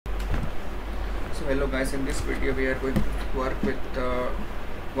So hello guys, in this video we are going to work with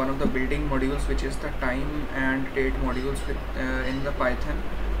one of the building modules, which is the time and date modules in the Python.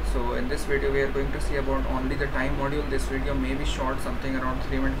 So in this video we are going to see about only the time module. This video may be short, something around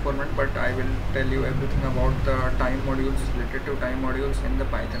 3 minutes 4 minutes, but I will tell you everything about the time modules, related to time modules in the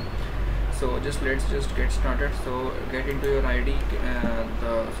Python. So let's get started. So get into your ID.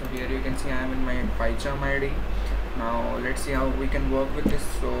 So here you can see I am in my PyCharm ID. Now let's see how we can work with this.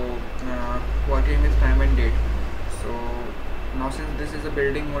 So working with time and date. So now since this is a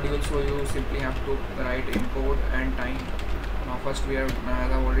building module, so you simply have to write import and time. Now first we are,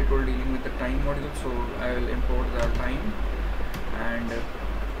 as I've already told, dealing with the time module, so I will import the time and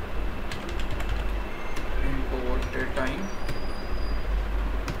import the time.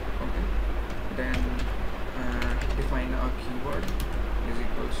 Okay, then define a keyword is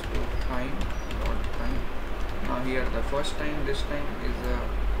equals to time dot time. Now here the first time, this time is a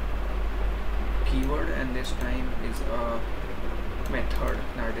keyword and this time is a method,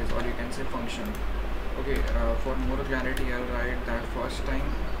 that is, or you can say function. Okay, for more clarity I'll write that first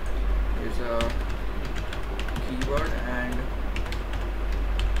time is a keyword and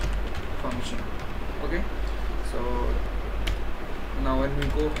function. Okay, so now when we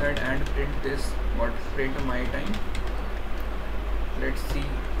go ahead and print this, print my time, let's see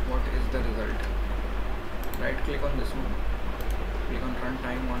what is the result. Right click on this one, click on run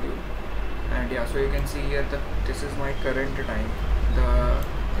time module, and yeah, so you can see here that this is my current time.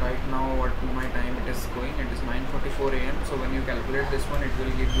 Right now what my time it is going, it is 9:44 AM. So when you calculate this one, it will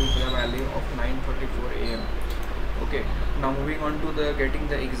give you the value of 9:44 AM. Okay, now moving on to the getting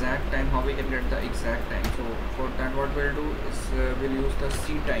the exact time, how we can get the exact time. So for that what we'll do is we'll use the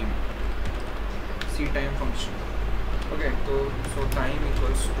ctime function. Okay, so time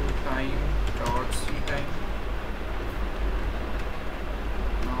equals to time dot ctime.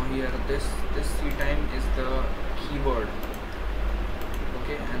 Now here this ctime is the keyword.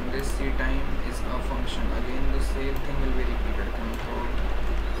 Okay, and this ctime is a function. Again the same thing will be repeated. Control.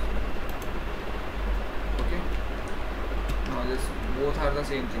 Okay, now this both are the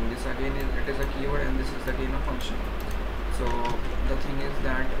same thing. This again it is a keyword and this is again a function. So the thing is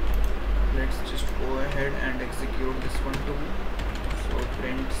that let's just go ahead and execute this one too. So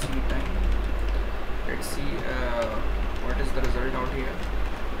print ctime. Let's see what is the result out here.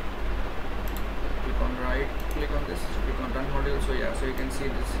 Click on right click on this, click on run module. So yeah, so you can see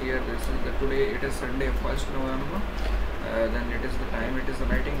this here, this is the today, it is Sunday 1st November. Then it is the time, it is the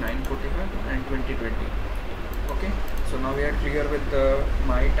writing 9:45 and 2020. Okay, so now we are clear with the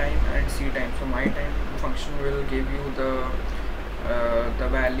my time and ctime. So my time function will give you the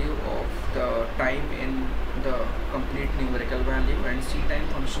value of the time in the complete numerical value, and ctime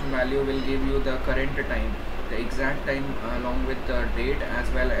function value will give you the current time, the exact time, along with the date as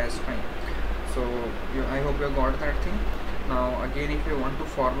well as time. So I hope you got that thing. Now again, if you want to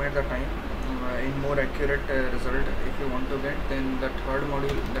format the time in more accurate result, if you want to get, then the third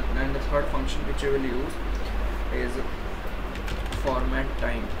module and the third function which you will use is format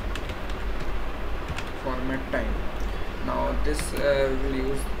time. Now this will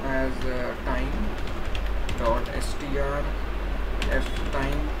use as time dot str f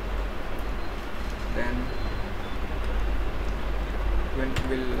time. Then when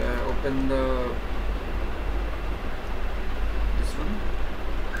we'll open this one,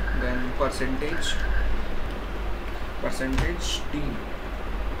 then percentage t,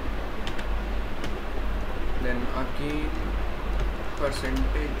 then again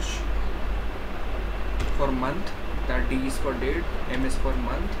percentage for month, that D is for date, M is for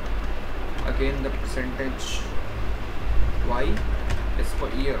month, again the percentage Y is for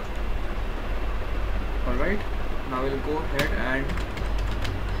year. Alright, now we'll go ahead and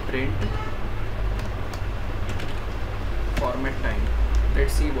print format time.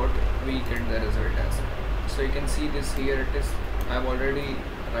 Let's see what we get the result as. So you can see this here, it is, I've already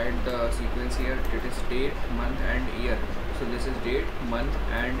write the sequence here, it is date, month and year. So this is date, month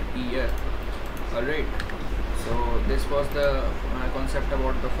and year. Alright, so this was the concept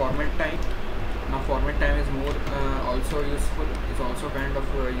about the format time. Now format time is more also useful, it's also kind of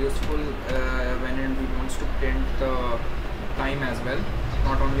useful when it wants to print the time as well,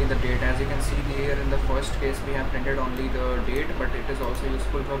 not only the date. As you can see here in the first case we have printed only the date, but it is also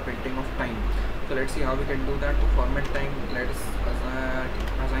useful for printing of time. So let's see how we can do that. To format time, let us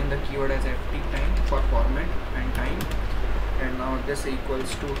assign the keyword as ft time for format and time, and now this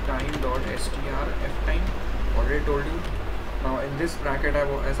equals to time dot str f time. Already told you. Now in this bracket,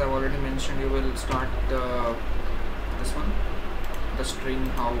 as I've already mentioned, you will start this one, the string,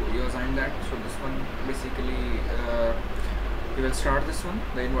 how you assign that. So this one basically you will start this one,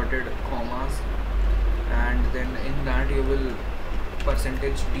 the inverted commas, and then in that you will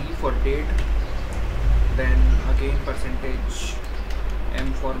percentage D for date, then again percentage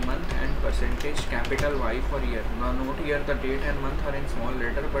M for month, and percentage capital Y for year. Now note here the date and month are in small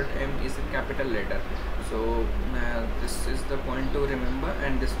letter but M is in capital letter, so this is the point to remember,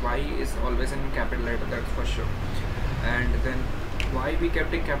 and this Y is always in capital letter, that's for sure. And then why we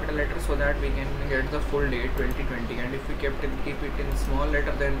kept in capital letter, so that we can get the full date 2020, and if we keep it in small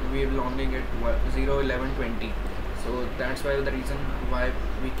letter, then we will only get 01120. So that's why the reason why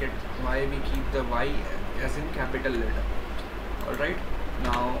we keep the Y as in capital letter. Alright,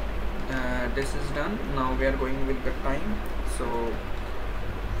 now this is done. Now we are going with the time. So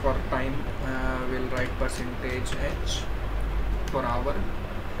for time we'll write percentage H for hour,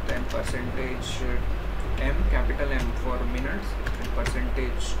 then percentage M, capital M for minutes, and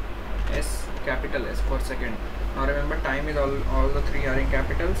percentage S, capital S for second. Now remember, time is all the three are in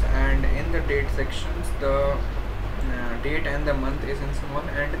capitals, and in the date sections the date and the month is in small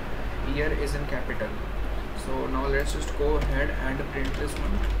and year is in capital. So now let's just go ahead and print this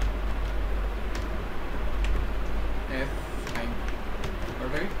one, F time.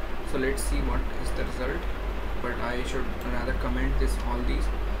 Alright, so let's see what is the result, but I should rather comment all these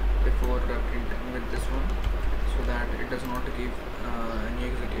before printing with this one, so that it does not give any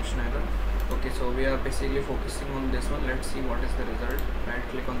execution error. Okay, so we are basically focusing on this one. Let's see what is the result. Right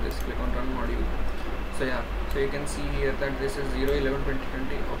click on this, click on run module. So yeah, so you can see here that this is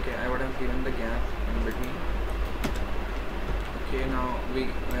 0112020. Okay, I would have given the gap in between. Okay, now we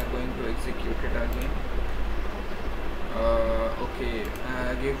are going to execute it again. Okay,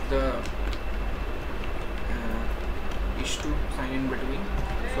 give the issue sign in between,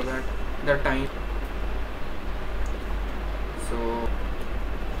 so that the time. So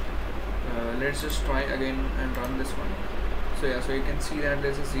let's just try again and run this one. So yeah, so you can see that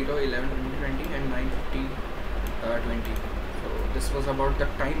this is 01120 and 95020. So this was about the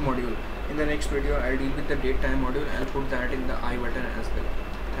time module. In the next video I'll deal with the date time module. I'll put that in the I button as well.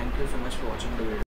 Thank you so much for watching the video.